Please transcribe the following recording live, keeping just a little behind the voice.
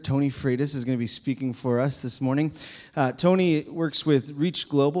Tony Freitas is going to be speaking for us this morning. Tony works with Reach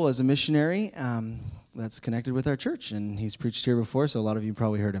Global as a missionary that's connected with our church, and he's preached here before, so a lot of you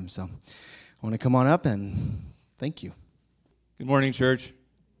probably heard him. So I want to come on up and thank you. Good morning, church.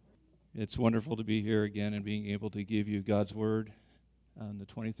 It's wonderful to be here again and being able to give you God's Word on the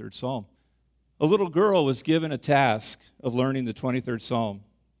 23rd Psalm. A little girl was given a task of learning the 23rd Psalm.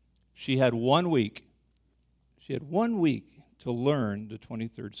 She had 1 week. She had 1 week to learn the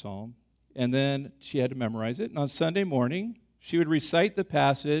 23rd Psalm, and then she had to memorize it. And on Sunday morning, she would recite the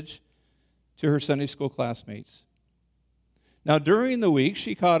passage to her Sunday school classmates. Now, during the week,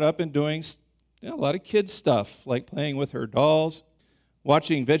 she caught up in doing a lot of kids stuff, like playing with her dolls,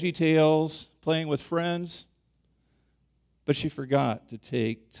 watching VeggieTales, playing with friends. But she forgot to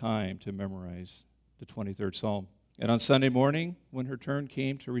take time to memorize the 23rd Psalm. And on Sunday morning, when her turn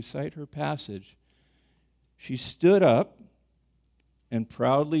came to recite her passage, she stood up and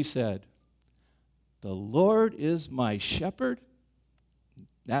proudly said, "The Lord is my shepherd.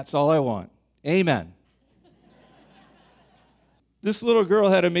 That's all I want. Amen." This little girl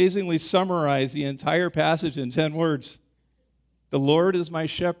had amazingly summarized the entire passage in 10 words. The Lord is my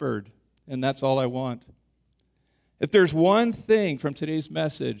shepherd, and that's all I want. If there's one thing from today's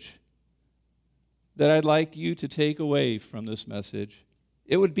message that I'd like you to take away from this message,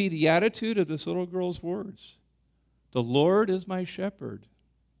 it would be the attitude of this little girl's words. The Lord is my shepherd,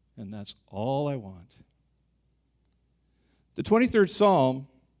 and that's all I want. The 23rd Psalm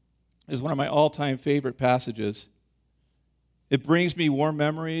is one of my all-time favorite passages. It brings me warm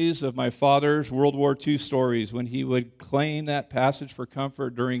memories of my father's World War II stories when he would claim that passage for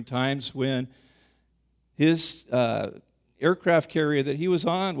comfort during times when his aircraft carrier that he was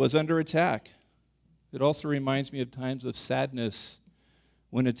on was under attack. It also reminds me of times of sadness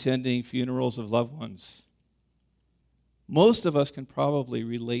when attending funerals of loved ones. Most of us can probably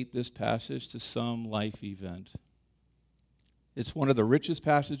relate this passage to some life event. It's one of the richest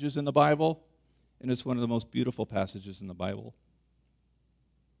passages in the Bible, and it's one of the most beautiful passages in the Bible.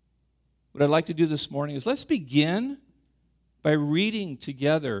 What I'd like to do this morning is let's begin by reading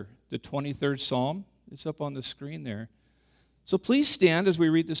together the 23rd Psalm. It's up on the screen there. So please stand as we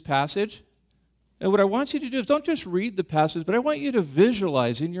read this passage. And what I want you to do is don't just read the passage, but I want you to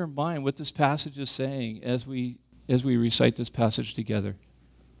visualize in your mind what this passage is saying as we recite this passage together.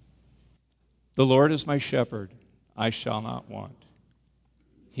 The Lord is my shepherd, I shall not want.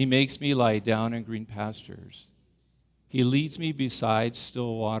 He makes me lie down in green pastures. He leads me beside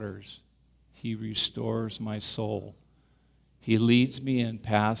still waters. He restores my soul. He leads me in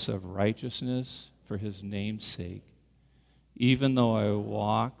paths of righteousness for his name's sake. Even though I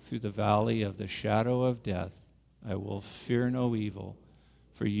walk through the valley of the shadow of death, I will fear no evil,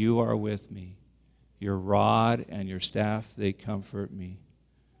 for you are with me. Your rod and your staff, they comfort me.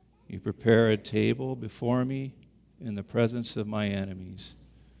 You prepare a table before me in the presence of my enemies.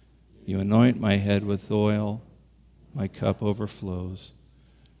 You anoint my head with oil. My cup overflows.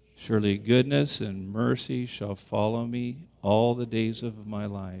 Surely goodness and mercy shall follow me all the days of my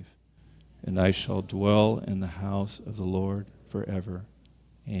life, and I shall dwell in the house of the Lord forever.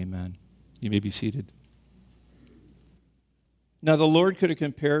 Amen. You may be seated. Now, the Lord could have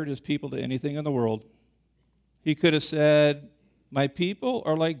compared his people to anything in the world. He could have said, my people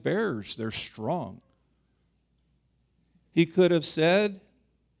are like bears, they're strong. He could have said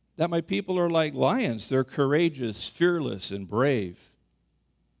that my people are like lions, they're courageous, fearless, and brave.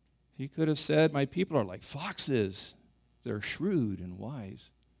 He could have said, my people are like foxes, they're shrewd and wise.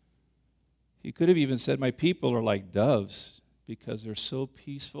 He could have even said, my people are like doves because they're so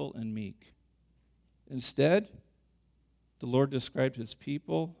peaceful and meek. Instead, the Lord described his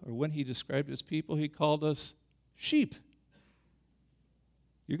people, or when he described his people, he called us sheep.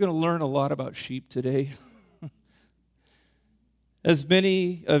 You're going to learn a lot about sheep today. As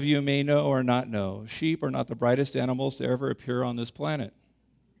many of you may know or not know, sheep are not the brightest animals to ever appear on this planet.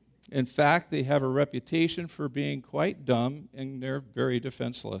 In fact, they have a reputation for being quite dumb, and they're very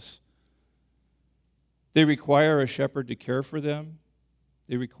defenseless. They require a shepherd to care for them.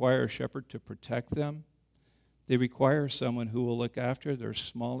 They require a shepherd to protect them. They require someone who will look after their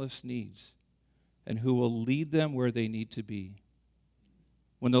smallest needs and who will lead them where they need to be.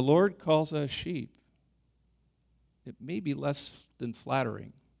 When the Lord calls us sheep, it may be less than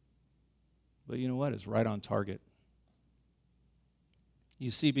flattering, but you know what? It's right on target. You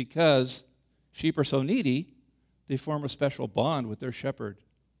see, because sheep are so needy, they form a special bond with their shepherd.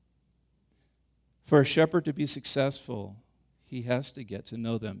 For a shepherd to be successful, he has to get to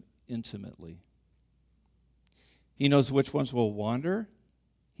know them intimately. He knows which ones will wander.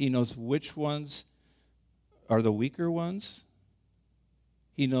 He knows which ones are the weaker ones.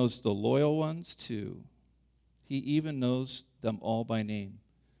 He knows the loyal ones too. He even knows them all by name.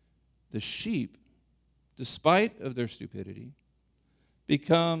 The sheep, despite of their stupidity,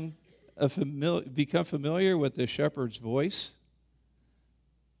 become familiar with the shepherd's voice.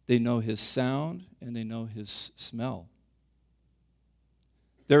 They know his sound and they know his smell.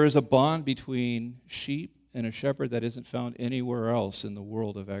 There is a bond between sheep and a shepherd that isn't found anywhere else in the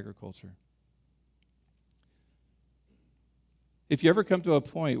world of agriculture. If you ever come to a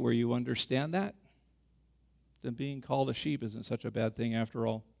point where you understand that, then being called a sheep isn't such a bad thing after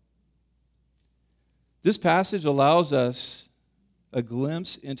all. This passage allows us a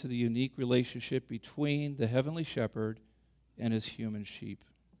glimpse into the unique relationship between the heavenly shepherd and his human sheep.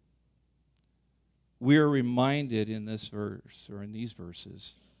 We are reminded in this verse, or in these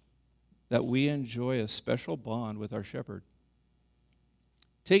verses, that we enjoy a special bond with our shepherd.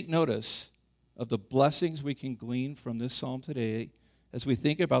 Take notice of the blessings we can glean from this psalm today as we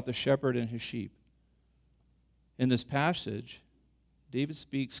think about the shepherd and his sheep. In this passage, David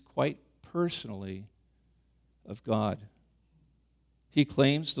speaks quite personally of God. He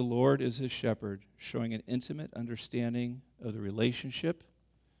claims the Lord is his shepherd, showing an intimate understanding of the relationship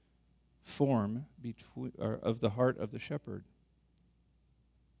form of the heart of the shepherd.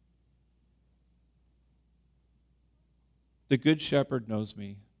 The good shepherd knows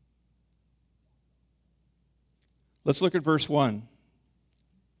me. Let's look at verse 1.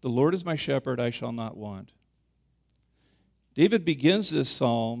 The Lord is my shepherd, I shall not want. David begins this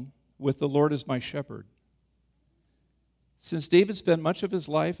psalm with the Lord is my shepherd. Since David spent much of his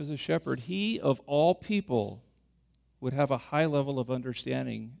life as a shepherd, he, of all people, would have a high level of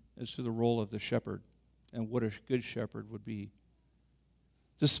understanding as to the role of the shepherd and what a good shepherd would be.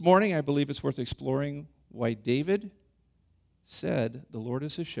 This morning, I believe it's worth exploring why David said the Lord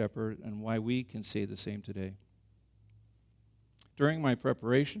is his shepherd and why we can say the same today. During my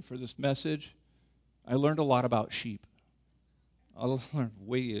preparation for this message, I learned a lot about sheep. I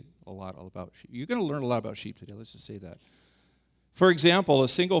learned a lot about sheep. You're going to learn a lot about sheep today, let's just say that. For example, a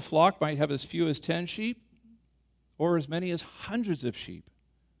single flock might have as few as 10 sheep or as many as hundreds of sheep.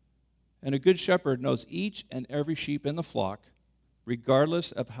 And a good shepherd knows each and every sheep in the flock,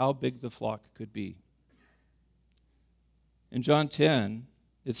 regardless of how big the flock could be. In John 10,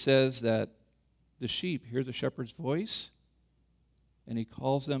 it says that the sheep hear the shepherd's voice, and he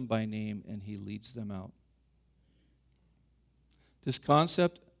calls them by name, and he leads them out. This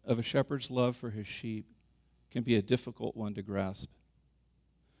concept of a shepherd's love for his sheep can be a difficult one to grasp.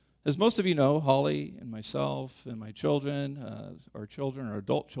 As most of you know, Holly and myself and my children, our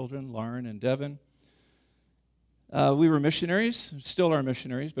adult children, Lauren and Devin, we were missionaries, still are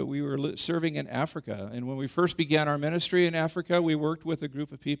missionaries, but we were serving in Africa. And when we first began our ministry in Africa, we worked with a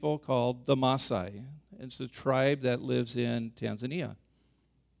group of people called the Maasai. It's a tribe that lives in Tanzania.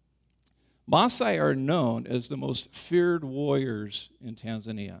 Maasai are known as the most feared warriors in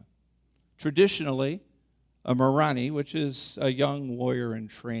Tanzania. Traditionally, a Marani, which is a young warrior in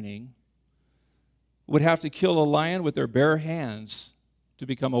training, would have to kill a lion with their bare hands to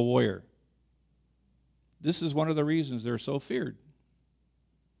become a warrior. This is one of the reasons they're so feared.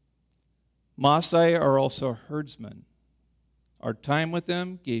 Maasai are also herdsmen. Our time with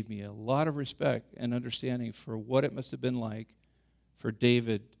them gave me a lot of respect and understanding for what it must have been like for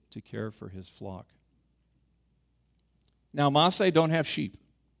David to care for his flock. Now, Maasai don't have sheep.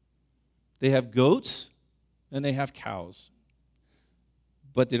 They have goats and they have cows,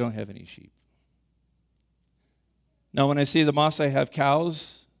 but they don't have any sheep. Now, when I say the Maasai have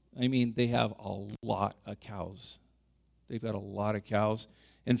cows, I mean they have a lot of cows. They've got a lot of cows.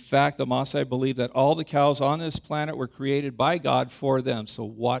 In fact, the Maasai believe that all the cows on this planet were created by God for them, so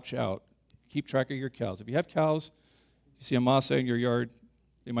watch out. Keep track of your cows. If you have cows, you see a Maasai in your yard,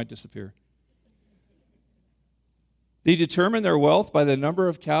 they might disappear. They determine their wealth by the number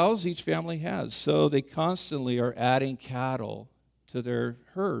of cows each family has, so they constantly are adding cattle to their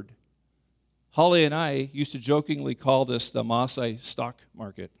herd. Holly and I used to jokingly call this the Maasai stock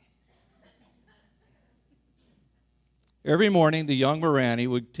market. Every morning, the young Marani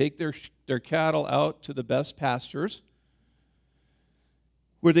would take their cattle out to the best pastures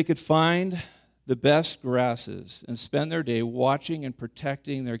where they could find the best grasses and spend their day watching and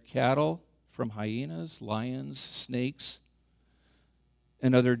protecting their cattle from hyenas, lions, snakes,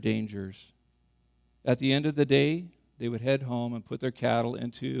 and other dangers. At the end of the day, they would head home and put their cattle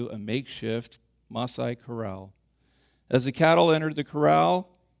into a makeshift Maasai corral. As the cattle entered the corral,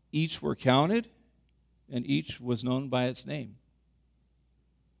 each were counted, and each was known by its name.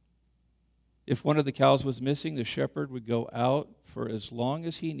 If one of the cows was missing, the shepherd would go out for as long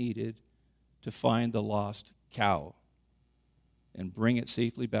as he needed to find the lost cow. and bring it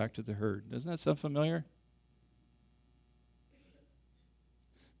safely back to the herd. Doesn't that sound familiar?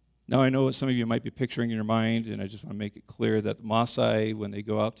 Now I know what some of you might be picturing in your mind, and I just want to make it clear that the Maasai, when they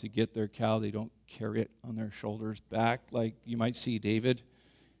go out to get their cow, they don't carry it on their shoulders back like you might see David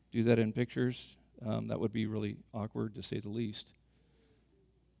do that in pictures. That would be really awkward, to say the least.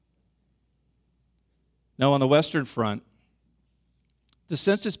 Now on the Western Front, the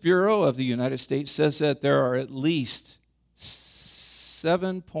Census Bureau of the United States says that there are at least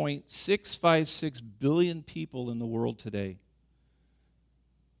 7.656 billion people in the world today.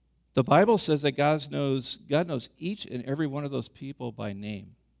 The Bible says that God knows each and every one of those people by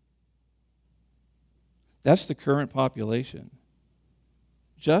name. That's the current population.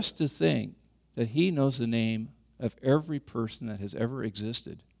 Just to think that he knows the name of every person that has ever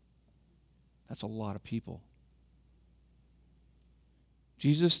existed. That's a lot of people.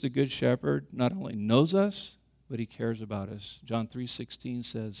 Jesus, the Good Shepherd, not only knows us, but he cares about us. John 3:16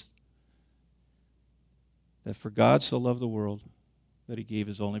 says that for God so loved the world that he gave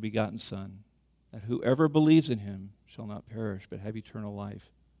his only begotten Son, that whoever believes in him shall not perish but have eternal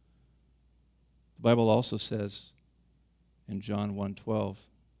life. The Bible also says in John 1:12,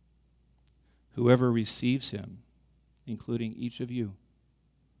 whoever receives him, including each of you,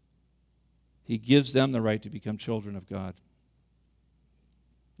 he gives them the right to become children of God.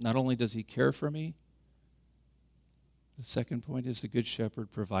 Not only does he care for me, the second point is the Good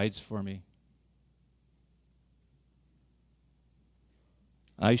Shepherd provides for me.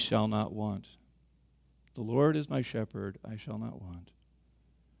 I shall not want. The Lord is my shepherd, I shall not want.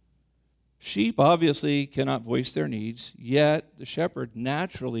 Sheep obviously cannot voice their needs, yet the shepherd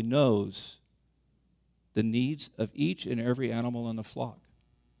naturally knows the needs of each and every animal in the flock.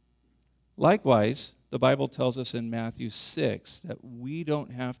 Likewise, the Bible tells us in Matthew 6 that we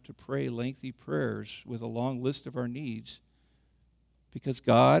don't have to pray lengthy prayers with a long list of our needs because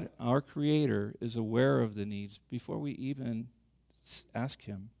God, our Creator, is aware of the needs before we even ask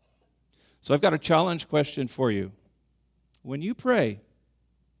him. So I've got a challenge question for you. When you pray,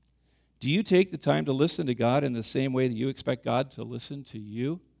 do you take the time to listen to God in the same way that you expect God to listen to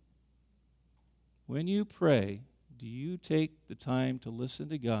you? When you pray, do you take the time to listen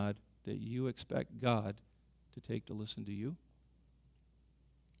to God that you expect God to take to listen to you?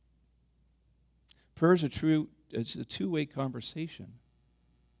 Prayer is it's a two-way conversation.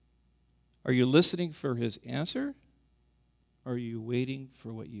 Are you listening for his answer? Or are you waiting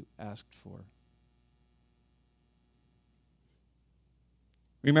for what you asked for?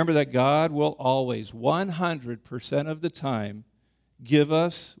 Remember that God will always, 100% of the time, give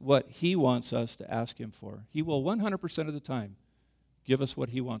us what he wants us to ask him for. He will 100% of the time give us what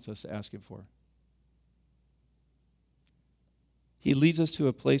he wants us to ask him for. He leads us to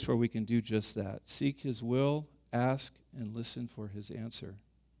a place where we can do just that. Seek his will, ask, and listen for his answer.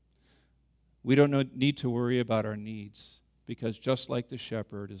 We don't need to worry about our needs because just like the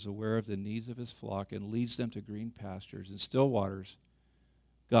shepherd is aware of the needs of his flock and leads them to green pastures and still waters,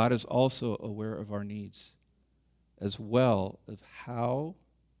 God is also aware of our needs as well as how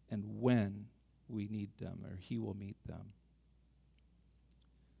and when we need them or he will meet them.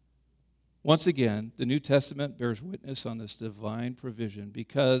 Once again, the New Testament bears witness on this divine provision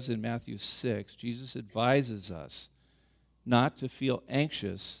because in Matthew 6, Jesus advises us not to feel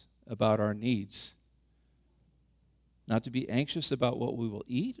anxious about our needs, not to be anxious about what we will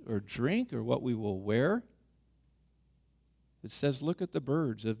eat or drink or what we will wear. It says, look at the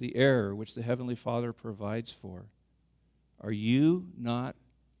birds of the air, which the Heavenly Father provides for. Are you not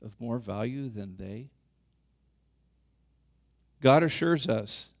of more value than they? God assures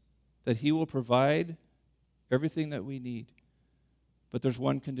us that he will provide everything that we need. But there's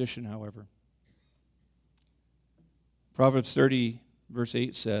one condition, however. Proverbs 30, verse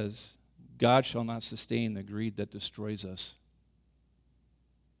 8 says, God shall not sustain the greed that destroys us.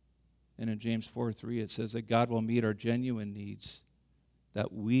 And in James 4:3 it says that God will meet our genuine needs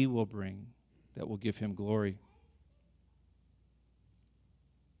that we will bring, that will give him glory.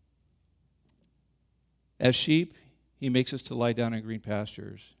 As sheep, he makes us to lie down in green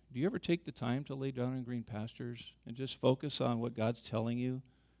pastures. Do you ever take the time to lay down in green pastures and just focus on what God's telling you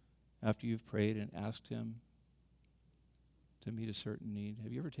after you've prayed and asked him to meet a certain need?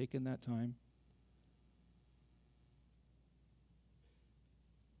 Have you ever taken that time?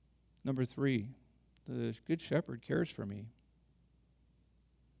 Number 3, the Good Shepherd cares for me.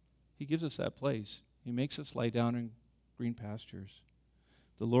 He gives us that place. He makes us lie down in green pastures.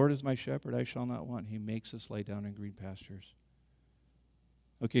 The Lord is my shepherd, I shall not want. He makes us lie down in green pastures.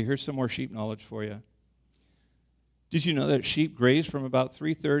 Okay, here's some more sheep knowledge for you. Did you know that sheep graze from about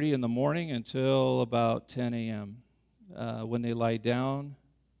 3:30 in the morning until about 10 a.m.? when they lie down,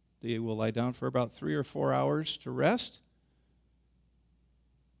 they will lie down for about 3 or 4 hours to rest.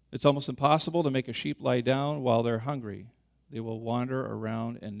 It's almost impossible to make a sheep lie down while they're hungry. They will wander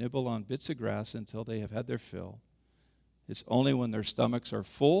around and nibble on bits of grass until they have had their fill. It's only when their stomachs are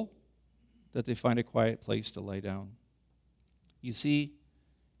full that they find a quiet place to lay down. You see,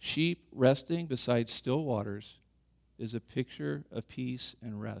 sheep resting beside still waters is a picture of peace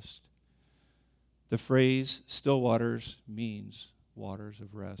and rest. The phrase still waters means waters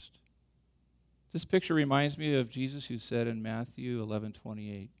of rest. This picture reminds me of Jesus who said in Matthew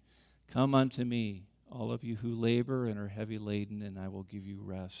 11:28, "Come unto me, all of you who labor and are heavy laden, and I will give you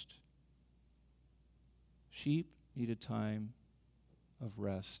rest." Sheep need a time of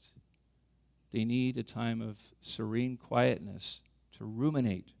rest. They need a time of serene quietness to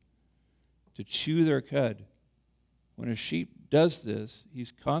ruminate, to chew their cud. When a sheep does this,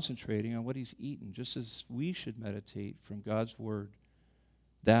 he's concentrating on what he's eaten, just as we should meditate from God's word,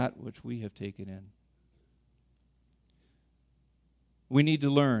 that which we have taken in. We need to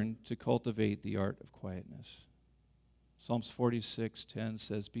learn to cultivate the art of quietness. Psalms 46:10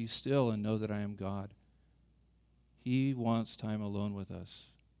 says, "Be still and know that I am God." He wants time alone with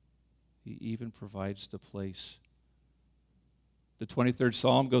us. He even provides the place. The 23rd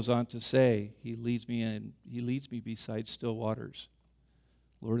Psalm goes on to say, He leads me beside still waters.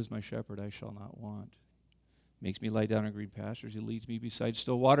 Lord is my shepherd, I shall not want. Makes me lie down in green pastures. He leads me beside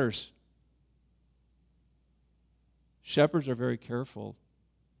still waters. Shepherds are very careful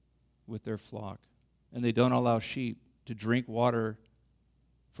with their flock, and they don't allow sheep to drink water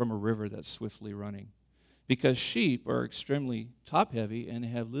from a river that's swiftly running, because sheep are extremely top-heavy and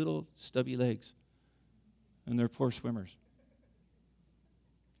have little stubby legs, and they're poor swimmers.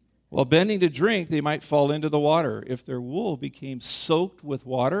 While bending to drink, they might fall into the water. If their wool became soaked with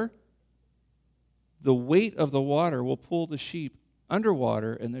water, the weight of the water will pull the sheep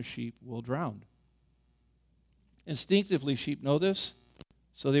underwater, and the sheep will drown. Instinctively, sheep know this,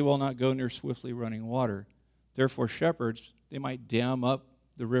 so they will not go near swiftly running water. Therefore, shepherds, they might dam up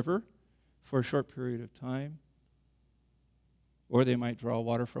the river for a short period of time, or they might draw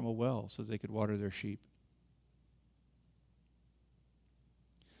water from a well so they could water their sheep.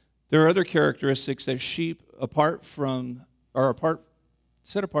 There are other characteristics that sheep set apart from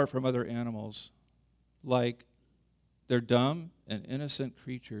other animals, like they're dumb and innocent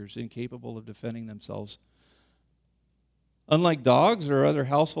creatures incapable of defending themselves. Unlike dogs or other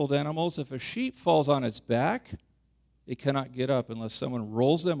household animals, if a sheep falls on its back, it cannot get up unless someone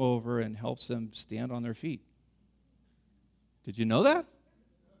rolls them over and helps them stand on their feet. Did you know that?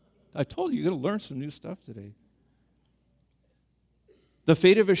 I told you, you're going to learn some new stuff today. The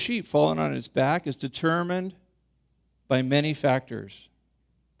fate of a sheep falling on its back is determined by many factors.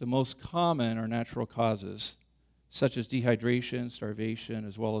 The most common are natural causes, such as dehydration, starvation,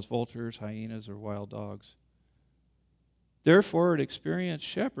 as well as vultures, hyenas, or wild dogs. Therefore, an experienced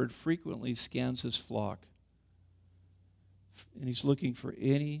shepherd frequently scans his flock, and he's looking for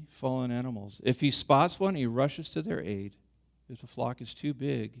any fallen animals. If he spots one, he rushes to their aid. If the flock is too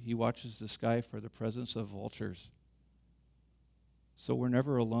big, he watches the sky for the presence of vultures. So we're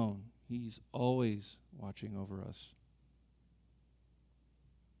never alone. He's always watching over us.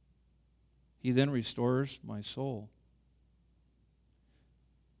 He then restores my soul.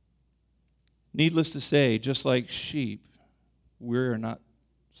 Needless to say, just like sheep, we're not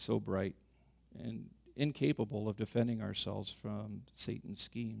so bright and incapable of defending ourselves from Satan's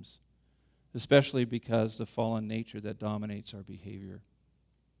schemes, especially because the fallen nature that dominates our behavior.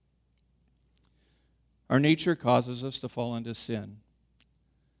 Our nature causes us to fall into sin.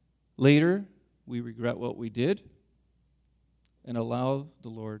 Later, we regret what we did and allow the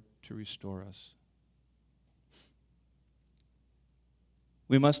Lord to restore us.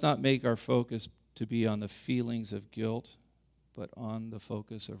 We must not make our focus to be on the feelings of guilt, but on the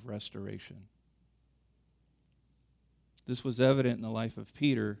focus of restoration. This was evident in the life of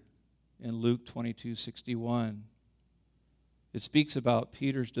Peter in Luke 22:61. It speaks about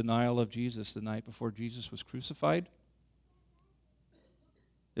Peter's denial of Jesus the night before Jesus was crucified.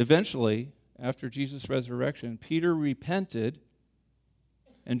 Eventually, after Jesus' resurrection, Peter repented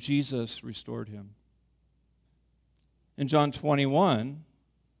and Jesus restored him. In John 21,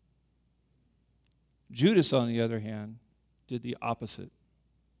 Judas, on the other hand, did the opposite.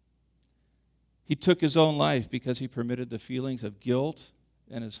 He took his own life because he permitted the feelings of guilt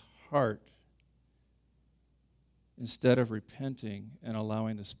in his heart instead of repenting and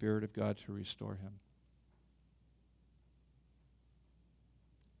allowing the Spirit of God to restore him.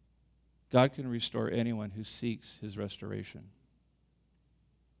 God can restore anyone who seeks his restoration.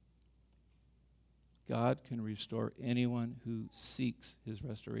 God can restore anyone who seeks his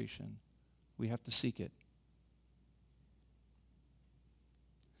restoration. We have to seek it.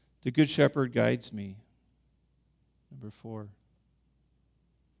 The Good Shepherd guides me. Number 4.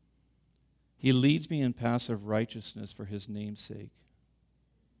 He leads me in paths of righteousness for his name's sake.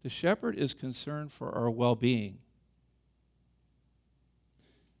 The shepherd is concerned for our well-being.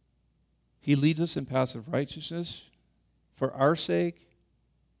 He leads us in paths of righteousness for our sake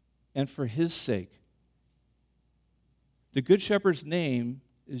and for his sake. The Good Shepherd's name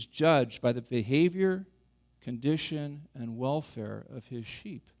is judged by the behavior, condition, and welfare of his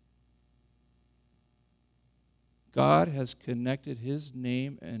sheep. God has connected his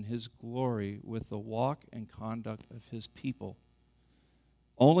name and his glory with the walk and conduct of his people.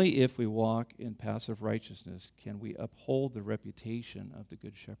 Only if we walk in paths of righteousness can we uphold the reputation of the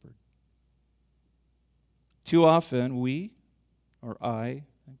Good Shepherd. Too often we, or I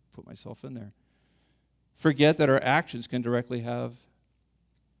put myself in there, forget that our actions can directly have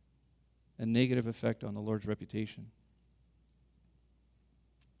a negative effect on the Lord's reputation.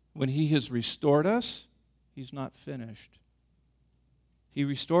 When he has restored us, he's not finished. He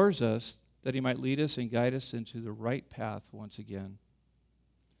restores us that he might lead us and guide us into the right path once again.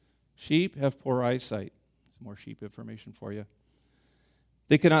 Sheep have poor eyesight. Some more sheep information for you.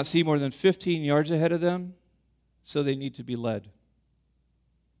 They cannot see more than 15 yards ahead of them, so they need to be led.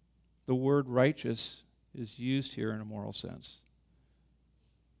 The word righteous is used here in a moral sense.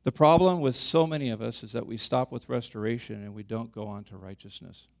 The problem with so many of us is that we stop with restoration and we don't go on to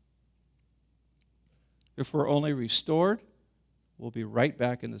righteousness. If we're only restored, we'll be right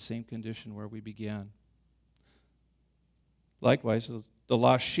back in the same condition where we began. Likewise, the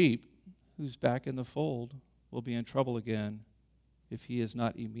lost sheep who's back in the fold will be in trouble again if he has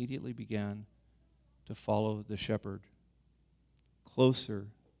not immediately began to follow the shepherd closer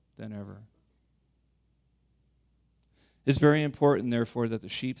than ever. It's very important, therefore, that the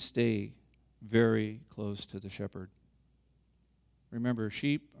sheep stay very close to the shepherd. Remember,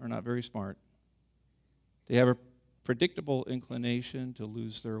 sheep are not very smart. They have a predictable inclination to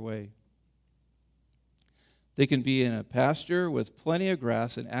lose their way. They can be in a pasture with plenty of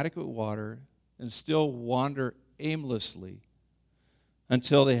grass and adequate water and still wander aimlessly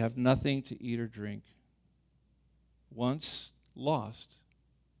until they have nothing to eat or drink. Once lost,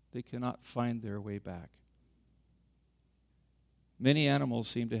 they cannot find their way back. Many animals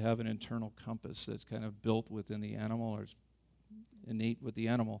seem to have an internal compass that's kind of built within the animal or innate with the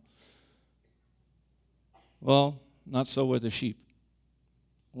animal. Well, not so with a sheep.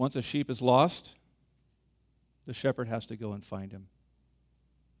 Once a sheep is lost, the shepherd has to go and find him.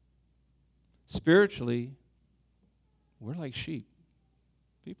 Spiritually, we're like sheep.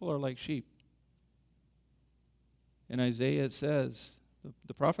 People are like sheep. In Isaiah it says,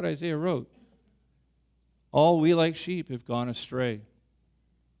 the prophet Isaiah wrote, all we like sheep have gone astray.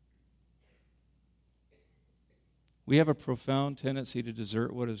 We have a profound tendency to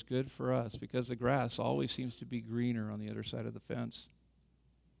desert what is good for us because the grass always seems to be greener on the other side of the fence.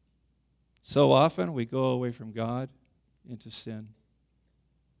 So often we go away from God into sin.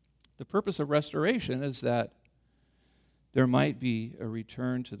 The purpose of restoration is that there might be a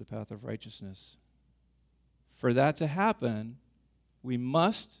return to the path of righteousness. For that to happen, we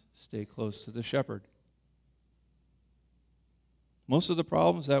must stay close to the shepherd. Most of the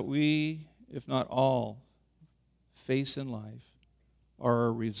problems that we, if not all, face in life are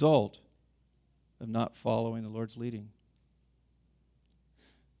a result of not following the Lord's leading.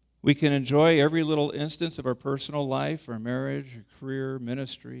 We can enjoy every little instance of our personal life, our marriage, our career,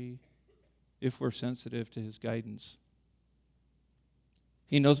 ministry, if we're sensitive to his guidance.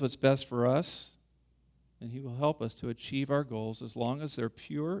 He knows what's best for us, and he will help us to achieve our goals as long as they're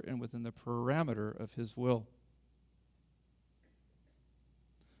pure and within the parameter of his will.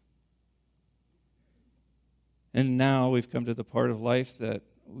 And now we've come to the part of life that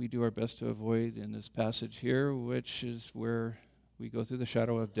we do our best to avoid in this passage here, which is where we go through the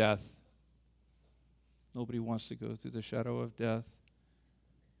shadow of death. Nobody wants to go through the shadow of death.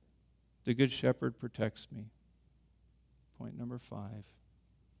 The Good Shepherd protects me. Point number 5.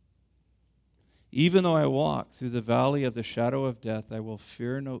 Even though I walk through the valley of the shadow of death, I will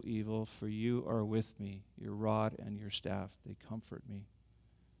fear no evil, for you are with me. Your rod and your staff, they comfort me.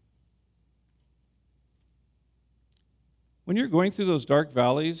 When you're going through those dark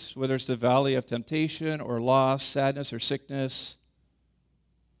valleys, whether it's the valley of temptation or loss, sadness or sickness,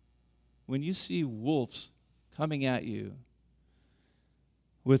 when you see wolves coming at you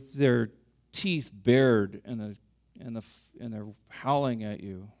with their teeth bared and they're howling at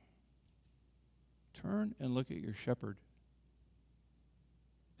you, turn and look at your shepherd.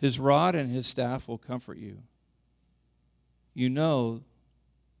 His rod and his staff will comfort you. You know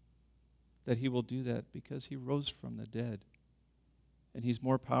that he will do that because he rose from the dead. And he's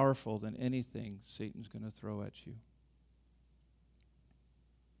more powerful than anything Satan's going to throw at you.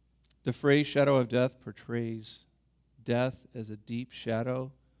 The phrase shadow of death portrays death as a deep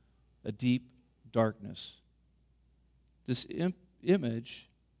shadow, a deep darkness. This image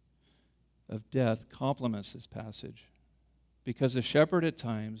of death complements this passage because a shepherd at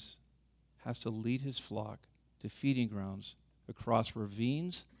times has to lead his flock to feeding grounds across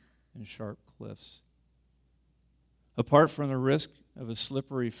ravines and sharp cliffs. Apart from the risk of a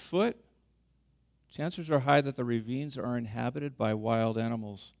slippery foot, chances are high that the ravines are inhabited by wild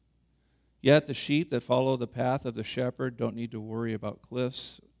animals. Yet the sheep that follow the path of the shepherd don't need to worry about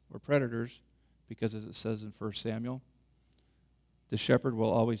cliffs or predators because, as it says in 1 Samuel, the shepherd will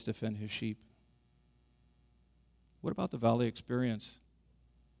always defend his sheep. What about the valley experience?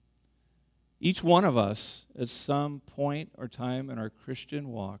 Each one of us, at some point or time in our Christian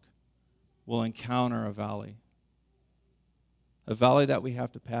walk, will encounter a valley that we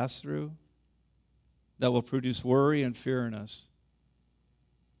have to pass through, that will produce worry and fear in us.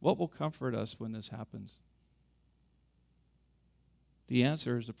 What will comfort us when this happens? The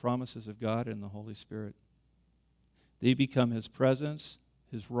answer is the promises of God and the Holy Spirit. They become his presence,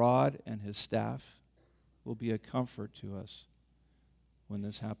 his rod, and his staff will be a comfort to us when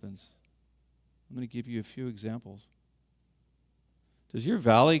this happens. I'm going to give you a few examples. Does your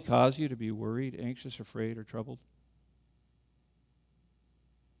valley cause you to be worried, anxious, afraid, or troubled?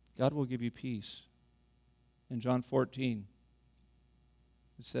 God will give you peace. In John 14,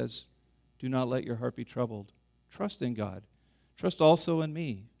 it says, "Do not let your heart be troubled. Trust in God. Trust also in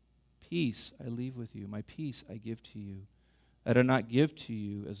me. Peace I leave with you. My peace I give to you. I do not give to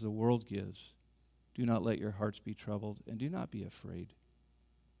you as the world gives. Do not let your hearts be troubled, and do not be afraid."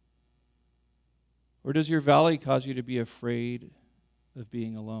 Or does your valley cause you to be afraid of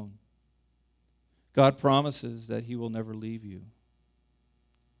being alone? God promises that he will never leave you.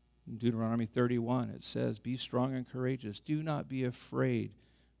 In Deuteronomy 31, it says, "Be strong and courageous. Do not be afraid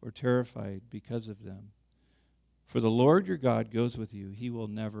or terrified because of them. For the Lord your God goes with you. He will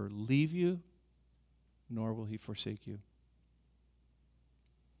never leave you, nor will he forsake you."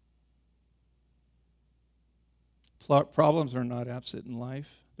 Problems are not absent in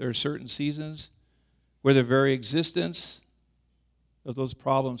life. There are certain seasons where the very existence of those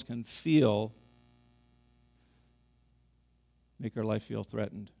problems can make our life feel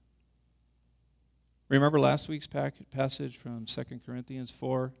threatened. Remember last week's passage from 2 Corinthians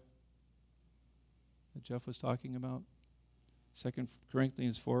 4 that Jeff was talking about? 2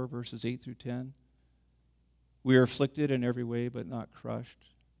 Corinthians 4, verses 8 through 10. "We are afflicted in every way, but not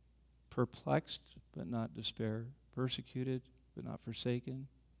crushed. Perplexed, but not despair. Persecuted, but not forsaken.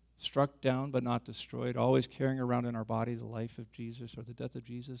 Struck down, but not destroyed. Always carrying around in our body the life of Jesus," or the death of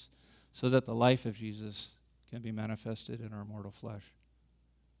Jesus, "so that the life of Jesus can be manifested in our mortal flesh."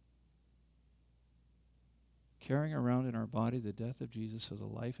 Carrying around in our body the death of Jesus so the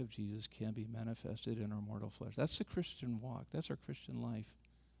life of Jesus can be manifested in our mortal flesh. That's the Christian walk. That's our Christian life.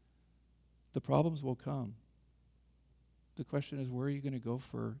 The problems will come. The question is, where are you going to go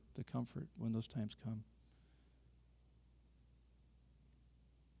for the comfort when those times come?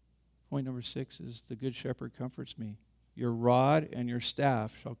 Point number 6 is, the Good Shepherd comforts me. Your rod and your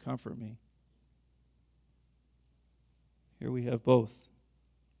staff shall comfort me. Here we have both.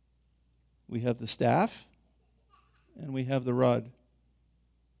 We have the staff and we have the rod.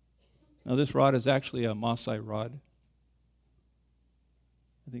 Now this rod is actually a Maasai rod.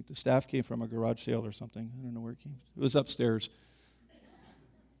 I think the staff came from a garage sale or something. I don't know where it came. It was upstairs.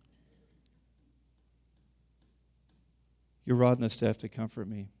 Your rod and the staff to comfort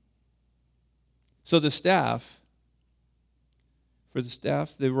me. So the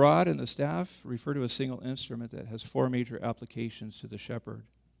rod and the staff refer to a single instrument that has 4 major applications to the shepherd,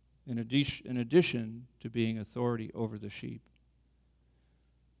 in addition to being authority over the sheep.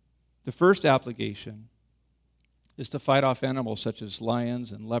 The first application is to fight off animals such as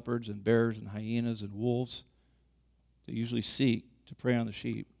lions and leopards and bears and hyenas and wolves that usually seek to prey on the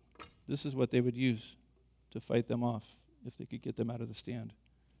sheep. This is what they would use to fight them off if they could get them out of the stand.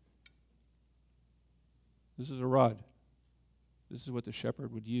 This is a rod. This is what the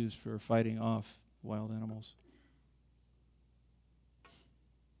shepherd would use for fighting off wild animals.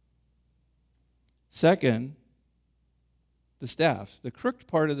 Second, the staff. The crooked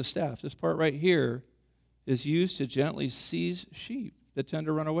part of the staff, this part right here, is used to gently seize sheep that tend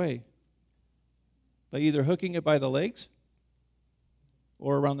to run away by either hooking it by the legs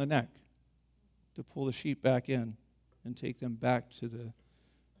or around the neck to pull the sheep back in and take them back to the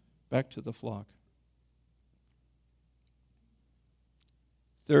back to the flock.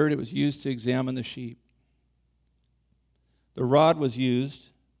 Third, it was used to examine the sheep. The rod was used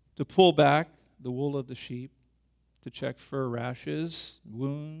to pull back the wool of the sheep, to check for rashes,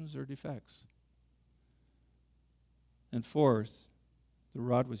 wounds, or defects. And fourth, the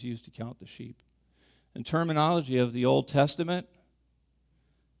rod was used to count the sheep. In terminology of the Old Testament,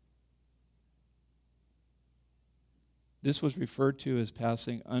 this was referred to as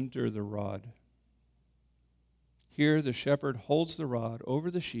passing under the rod. Here, the shepherd holds the rod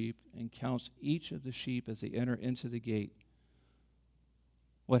over the sheep and counts each of the sheep as they enter into the gate.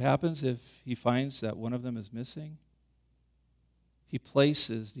 What happens if he finds that one of them is missing? He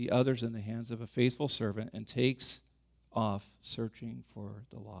places the others in the hands of a faithful servant and takes off searching for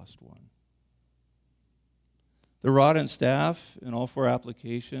the lost one. The rod and staff in all four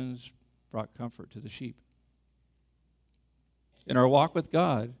applications brought comfort to the sheep. In our walk with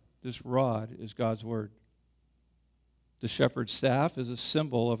God, this rod is God's word. The shepherd's staff is a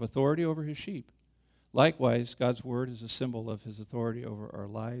symbol of authority over his sheep. Likewise, God's word is a symbol of his authority over our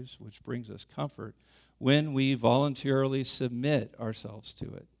lives, which brings us comfort when we voluntarily submit ourselves to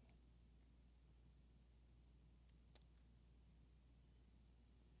it.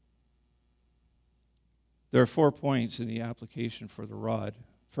 There are 4 points in the application for the rod.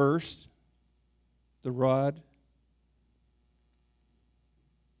 First, the rod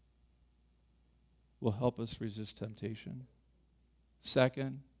will help us resist temptation.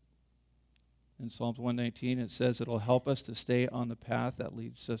 Second, in Psalms 119, it says it'll help us to stay on the path that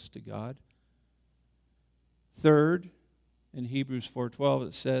leads us to God. Third, in Hebrews 4:12,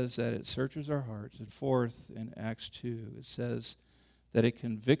 it says that it searches our hearts. And fourth, in Acts 2, it says that it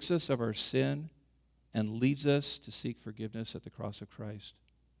convicts us of our sin and leads us to seek forgiveness at the cross of Christ.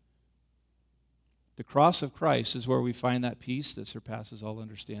 The cross of Christ is where we find that peace that surpasses all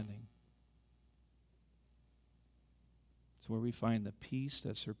understanding. It's where we find the peace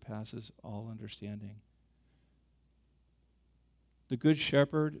that surpasses all understanding. The Good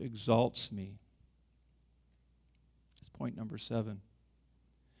Shepherd exalts me. That's point number 7.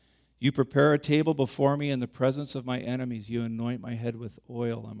 You prepare a table before me in the presence of my enemies. You anoint my head with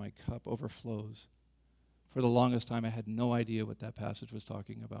oil, and my cup overflows. For the longest time, I had no idea what that passage was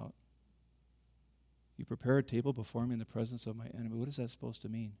talking about. You prepare a table before me in the presence of my enemy. What is that supposed to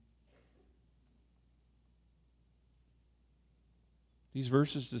mean? These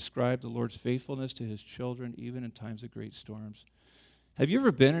verses describe the Lord's faithfulness to his children even in times of great storms. Have you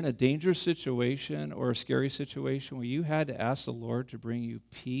ever been in a dangerous situation or a scary situation where you had to ask the Lord to bring you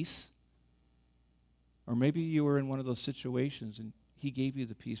peace? Or maybe you were in one of those situations and he gave you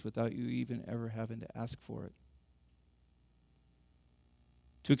the peace without you even ever having to ask for it.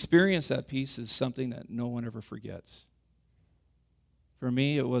 To experience that peace is something that no one ever forgets. For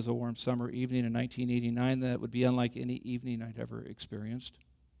me, it was a warm summer evening in 1989 that would be unlike any evening I'd ever experienced.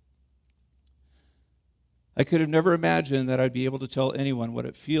 I could have never imagined that I'd be able to tell anyone what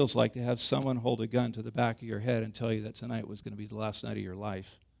it feels like to have someone hold a gun to the back of your head and tell you that tonight was going to be the last night of your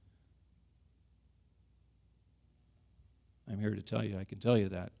life. I'm here to tell you, I can tell you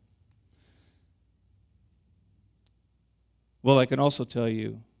that. Well, I can also tell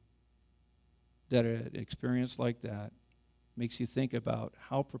you that an experience like that makes you think about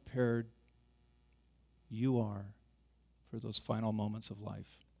how prepared you are for those final moments of life.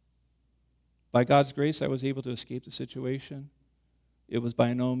 By God's grace, I was able to escape the situation. It was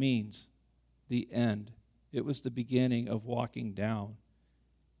by no means the end. It was the beginning of walking down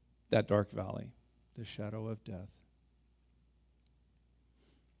that dark valley, the shadow of death.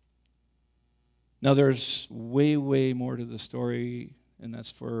 Now, there's way, way more to the story, and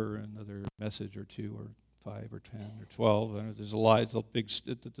that's for another message or 2 or 5 or 10 or 12. I know there's a lot. It's a big.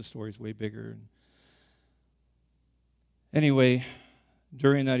 The story's way bigger. Anyway,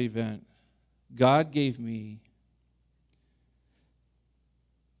 during that event, God gave me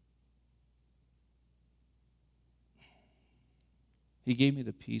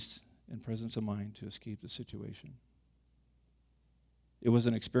the peace and presence of mind to escape the situation. It was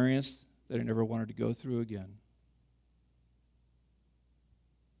an experience that I never wanted to go through again.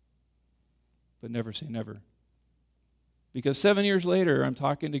 But never say never. Because 7 years later, I'm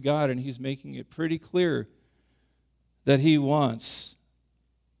talking to God, and he's making it pretty clear that he wants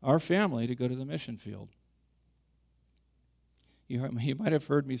our family to go to the mission field. You might have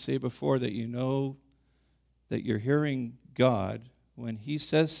heard me say before that you know that you're hearing God when he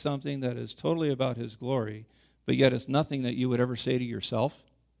says something that is totally about his glory, but yet it's nothing that you would ever say to yourself.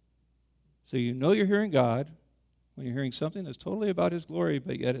 So you know you're hearing God when you're hearing something that's totally about his glory,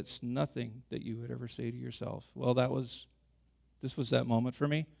 but yet it's nothing that you would ever say to yourself. Well, this was that moment for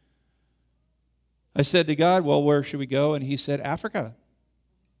me. I said to God, well, where should we go? And he said, Africa.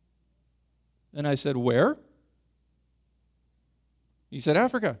 And I said, where? He said,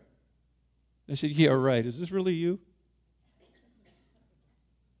 Africa. I said, yeah, right. Is this really you?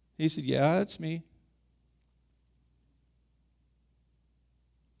 He said, yeah, it's me.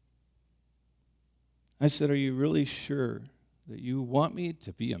 I said, are you really sure that you want me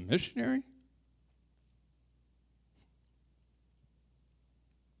to be a missionary?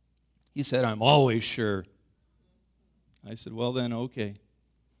 He said, I'm always sure. I said, well then, okay.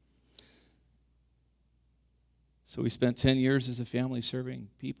 So we spent 10 years as a family serving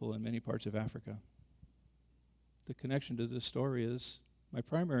people in many parts of Africa. The connection to this story is my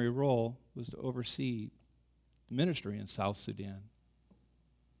primary role was to oversee the ministry in South Sudan.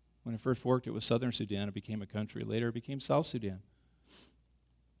 When I first worked, it was Southern Sudan. It became a country. Later, it became South Sudan.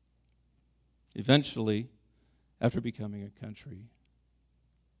 Eventually, after becoming a country,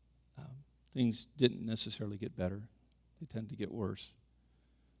 things didn't necessarily get better. They tend to get worse.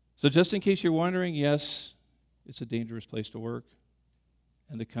 So just in case you're wondering, yes, it's a dangerous place to work,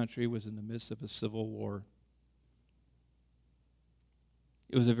 and the country was in the midst of a civil war.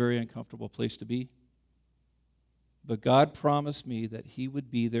 It was a very uncomfortable place to be. But God promised me that he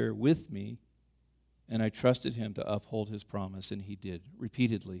would be there with me, and I trusted him to uphold his promise, and he did,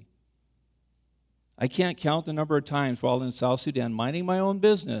 repeatedly. I can't count the number of times while in South Sudan, minding my own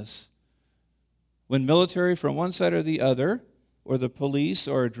business, when military from one side or the other, or the police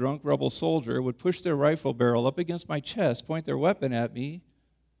or a drunk rebel soldier would push their rifle barrel up against my chest, point their weapon at me,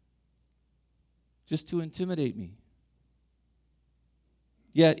 just to intimidate me.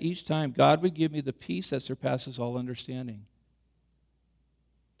 Yet each time, God would give me the peace that surpasses all understanding.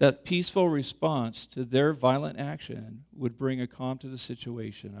 That peaceful response to their violent action would bring a calm to the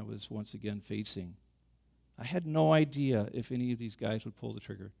situation I was once again facing. I had no idea if any of these guys would pull the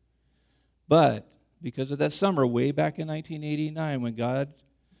trigger. But because of that summer, way back in 1989, when God,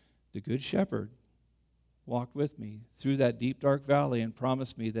 the Good Shepherd, walked with me through that deep, dark valley and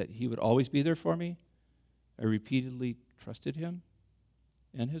promised me that he would always be there for me, I repeatedly trusted him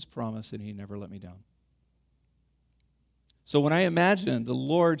and his promise, and he never let me down. So when I imagine the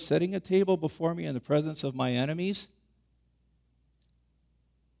Lord setting a table before me in the presence of my enemies,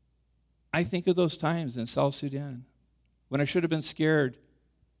 I think of those times in South Sudan when I should have been scared,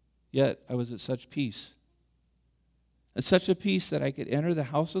 yet I was at such peace. At such a peace that I could enter the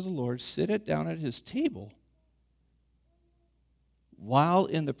house of the Lord, sit down at his table, while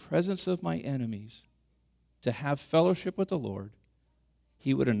in the presence of my enemies, to have fellowship with the Lord.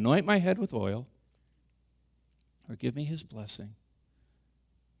 He would anoint my head with oil or give me his blessing.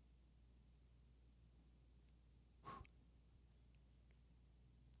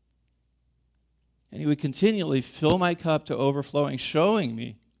 And he would continually fill my cup to overflowing, showing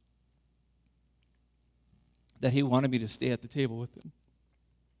me that he wanted me to stay at the table with him,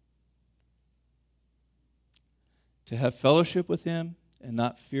 to have fellowship with him and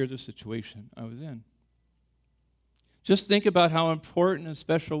not fear the situation I was in. Just think about how important and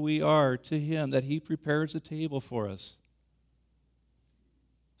special we are to him, that he prepares a table for us.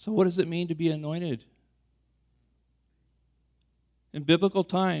 So what does it mean to be anointed? In biblical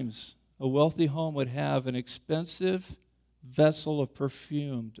times, a wealthy home would have an expensive vessel of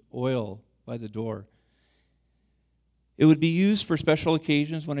perfumed oil by the door. It would be used for special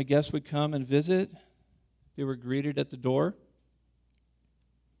occasions when a guest would come and visit. They were greeted at the door.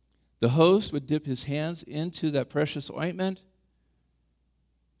 The host would dip his hands into that precious ointment,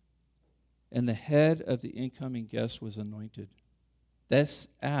 and the head of the incoming guest was anointed. This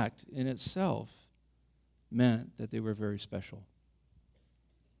act in itself meant that they were very special.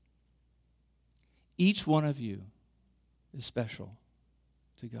 Each one of you is special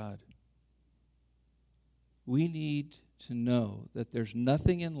to God. We need to know that there's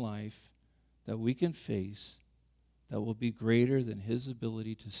nothing in life that we can face that will be greater than his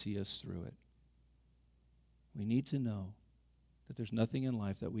ability to see us through it. We need to know that there's nothing in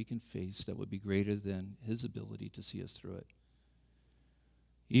life that we can face that would be greater than his ability to see us through it.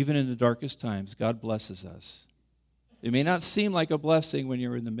 Even in the darkest times, God blesses us. It may not seem like a blessing when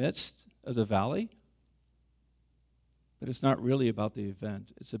you're in the midst of the valley, but it's not really about the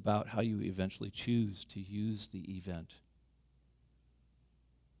event. It's about how you eventually choose to use the event.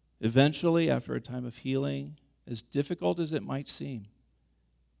 Eventually, after a time of healing, as difficult as it might seem,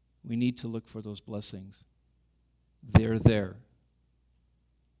 we need to look for those blessings. They're there.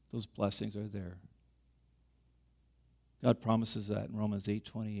 Those blessings are there. God promises that in Romans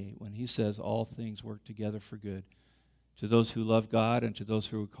 8:28 when he says all things work together for good to those who love God and to those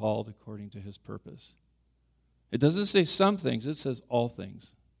who are called according to his purpose. It doesn't say some things, it says all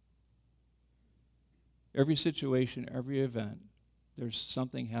things. Every situation, every event, there's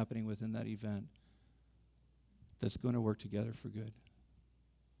something happening within that event that's going to work together for good.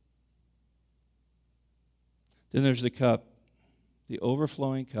 Then there's the cup, the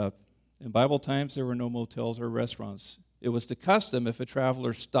overflowing cup. In Bible times, there were no motels or restaurants. It was the custom if a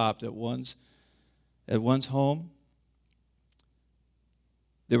traveler stopped at one's home,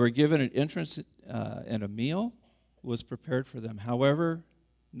 they were given an entrance and a meal was prepared for them. However,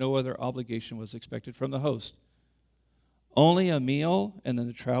 no other obligation was expected from the host. Only a meal, and then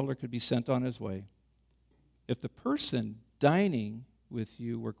the traveler could be sent on his way. If the person dining with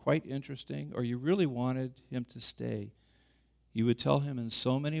you were quite interesting, or you really wanted him to stay, you would tell him in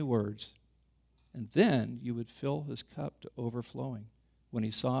so many words, and then you would fill his cup to overflowing. When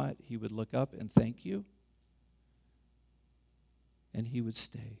he saw it, he would look up and thank you, and he would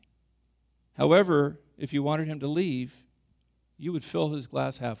stay. However, if you wanted him to leave, you would fill his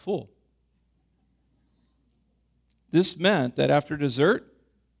glass half full. This meant that after dessert,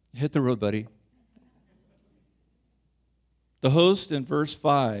 hit the road, buddy. The host in verse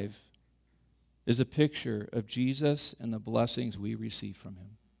 5 is a picture of Jesus and the blessings we receive from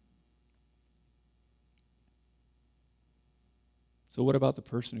him. So what about the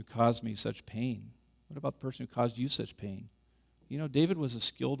person who caused me such pain? What about the person who caused you such pain? You know, David was a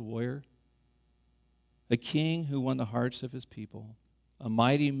skilled warrior, a king who won the hearts of his people, a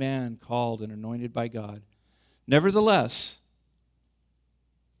mighty man called and anointed by God. Nevertheless,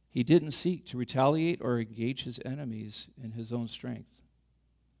 he didn't seek to retaliate or engage his enemies in his own strength.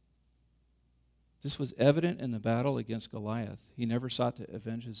 This was evident in the battle against Goliath. He never sought to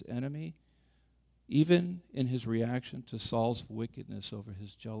avenge his enemy, even in his reaction to Saul's wickedness over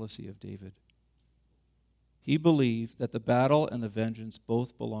his jealousy of David. He believed that the battle and the vengeance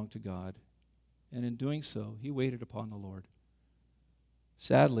both belonged to God, and in doing so, he waited upon the Lord.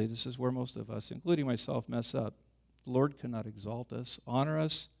 Sadly, this is where most of us, including myself, mess up. The Lord cannot exalt us, honor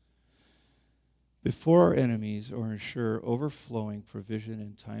us before our enemies, or ensure overflowing provision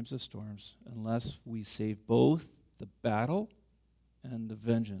in times of storms unless we save both the battle and the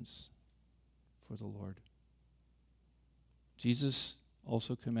vengeance for the Lord. Jesus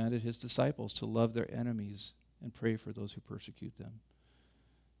also commanded his disciples to love their enemies and pray for those who persecute them.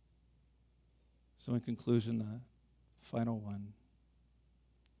 So in conclusion, the final one,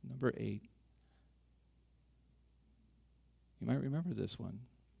 number 8. You might remember this one.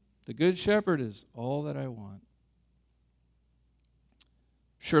 The Good Shepherd is all that I want.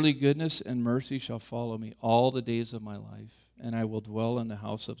 Surely goodness and mercy shall follow me all the days of my life, and I will dwell in the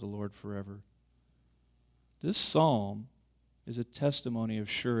house of the Lord forever. This psalm is a testimony of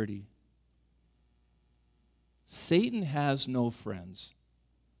surety. Satan has no friends.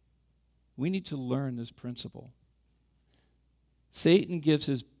 We need to learn this principle. Satan gives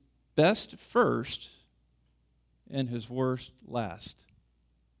his best first and his worst last.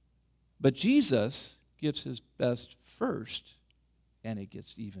 But Jesus gives his best first, and it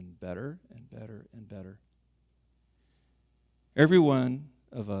gets even better and better and better. Every one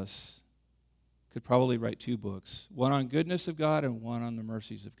of us could probably write 2 books, one on goodness of God and one on the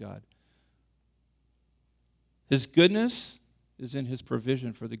mercies of God. His goodness is in his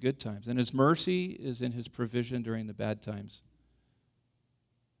provision for the good times, and his mercy is in his provision during the bad times.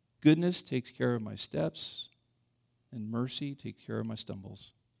 Goodness takes care of my steps, and mercy takes care of my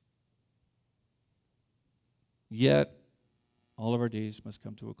stumbles. Yet, all of our days must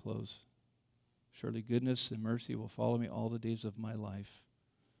come to a close. Surely goodness and mercy will follow me all the days of my life.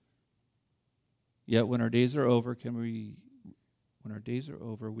 Yet when our days are over,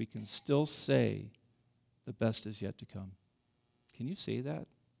 we can still say the best is yet to come. Can you say that?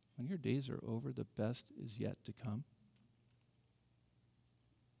 When your days are over, the best is yet to come.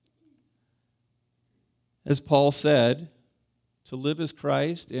 As Paul said, to live is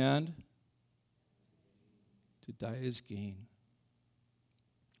Christ and to die is gain.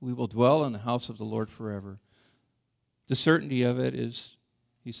 We will dwell in the house of the Lord forever. The certainty of it is,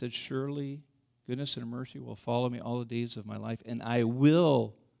 he said, surely goodness and mercy will follow me all the days of my life, and I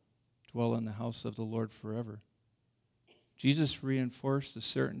will dwell in the house of the Lord forever. Jesus reinforced the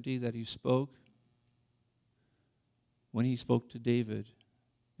certainty that he spoke when he spoke to David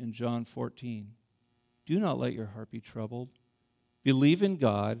in John 14. Do not let your heart be troubled. Believe in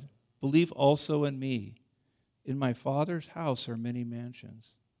God. Believe also in me. In my Father's house are many mansions.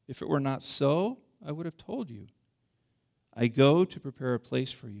 If it were not so, I would have told you. I go to prepare a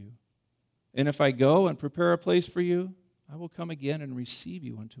place for you. And if I go and prepare a place for you, I will come again and receive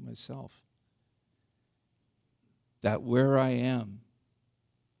you unto myself, that where I am,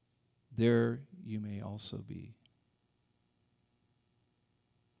 there you may also be.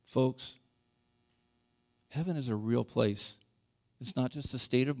 Folks, Heaven is a real place. It's not just a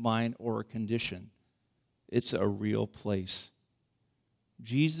state of mind or a condition. It's a real place.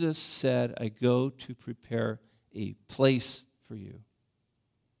 Jesus said, I go to prepare a place for you.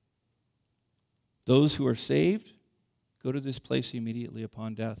 Those who are saved go to this place immediately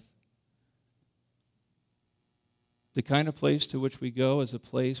upon death. The kind of place to which we go is a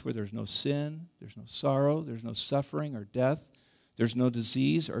place where there's no sin, there's no sorrow, there's no suffering or death, there's no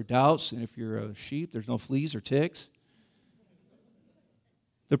disease or doubts, and if you're a sheep, there's no fleas or ticks.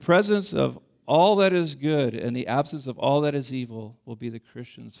 The presence of all that is good and the absence of all that is evil will be the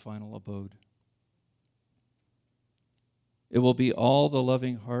Christian's final abode. It will be all the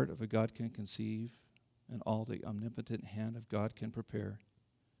loving heart of a God can conceive and all the omnipotent hand of God can prepare.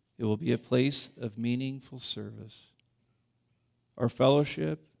 It will be a place of meaningful service. Our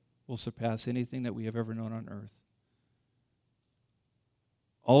fellowship will surpass anything that we have ever known on earth.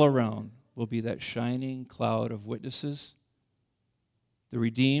 All around will be that shining cloud of witnesses, the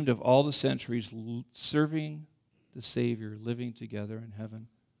redeemed of all the centuries serving the Savior, living together in heaven.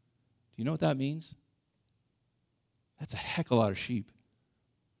 Do you know what that means? That's a heck of a lot of sheep.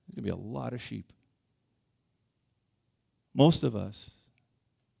 There's going to be a lot of sheep. Most of us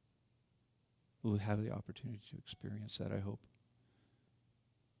will have the opportunity to experience that, I hope.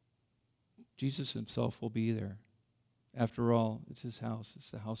 Jesus himself will be there. After all, it's his house.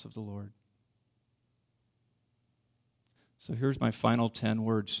 It's the house of the Lord. So here's my final 10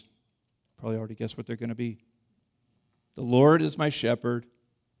 words. Probably already guessed what they're going to be. The Lord is my shepherd,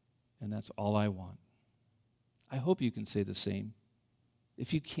 and that's all I want. I hope you can say the same.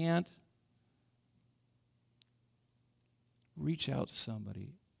 If you can't, reach out to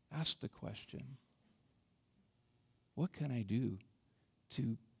somebody. Ask the question, what can I do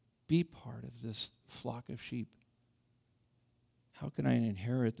to be part of this flock of sheep? How can I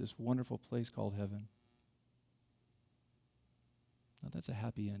inherit this wonderful place called heaven? Now that's a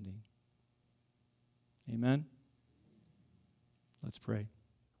happy ending. Amen? Let's pray.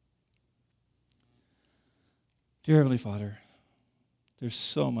 Dear Heavenly Father, there's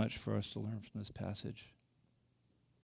so much for us to learn from this passage.